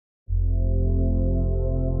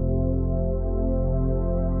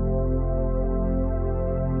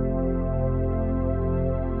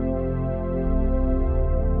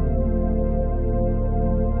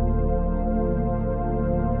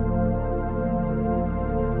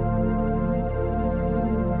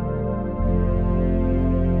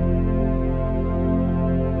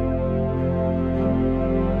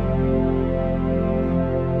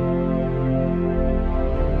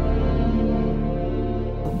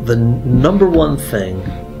the number one thing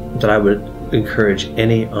that I would encourage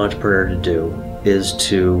any entrepreneur to do is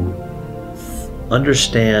to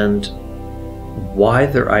understand why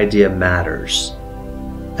their idea matters,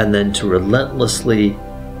 and then to relentlessly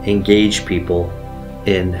engage people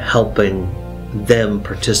in helping them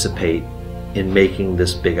participate in making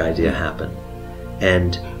this big idea happen.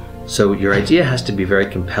 And so your idea has to be very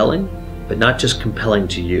compelling, but not just compelling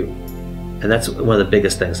to you. And that's one of the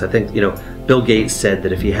biggest things. I think, Bill Gates said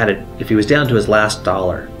that if he was down to his last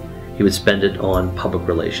dollar, he would spend it on public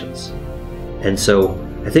relations. And so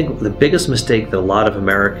I think the biggest mistake that a lot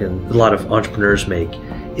of entrepreneurs make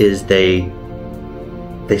is they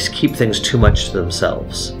keep things too much to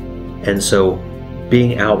themselves. And so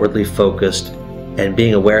being outwardly focused and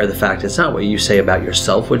being aware of the fact it's not what you say about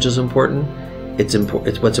yourself which is important, it's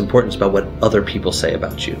what's important is about what other people say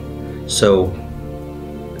about you. So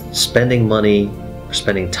spending money or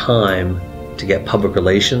spending time to get public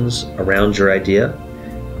relations around your idea,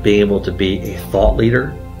 being able to be a thought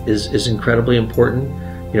leader is incredibly important.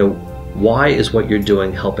 Why is what you're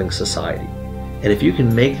doing helping society? And if you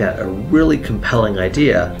can make that a really compelling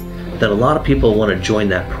idea, then a lot of people want to join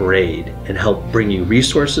that parade and help bring you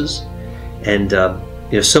resources. And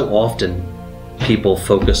so often people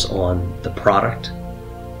focus on the product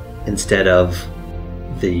instead of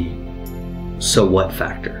the so what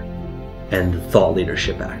factor and the thought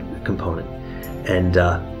leadership component. And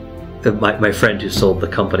my friend who sold the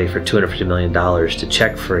company for $250 million to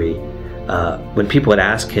Check Free, when people would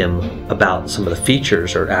ask him about some of the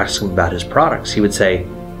features or ask him about his products, he would say,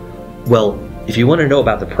 well, if you want to know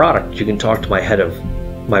about the product, you can talk to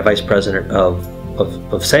my vice president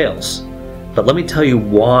of sales. But let me tell you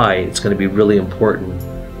why it's going to be really important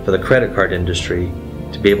for the credit card industry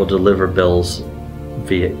to be able to deliver bills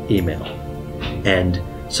via email. And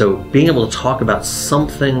so being able to talk about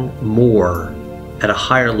something more at a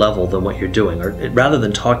higher level than what you're doing, or rather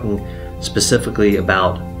than talking specifically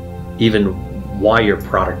about even why your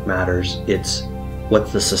product matters, it's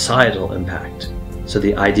what's the societal impact. So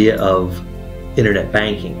the idea of internet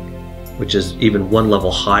banking, which is even one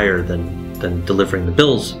level higher than delivering the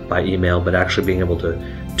bills by email, but actually being able to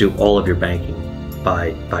do all of your banking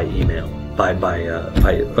by email, by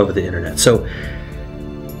over the internet. So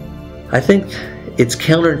I think it's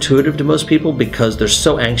counterintuitive to most people because they're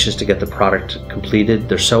so anxious to get the product completed,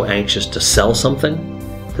 they're so anxious to sell something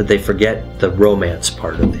that they forget the romance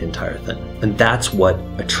part of the entire thing. And that's what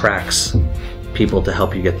attracts people to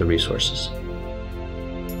help you get the resources.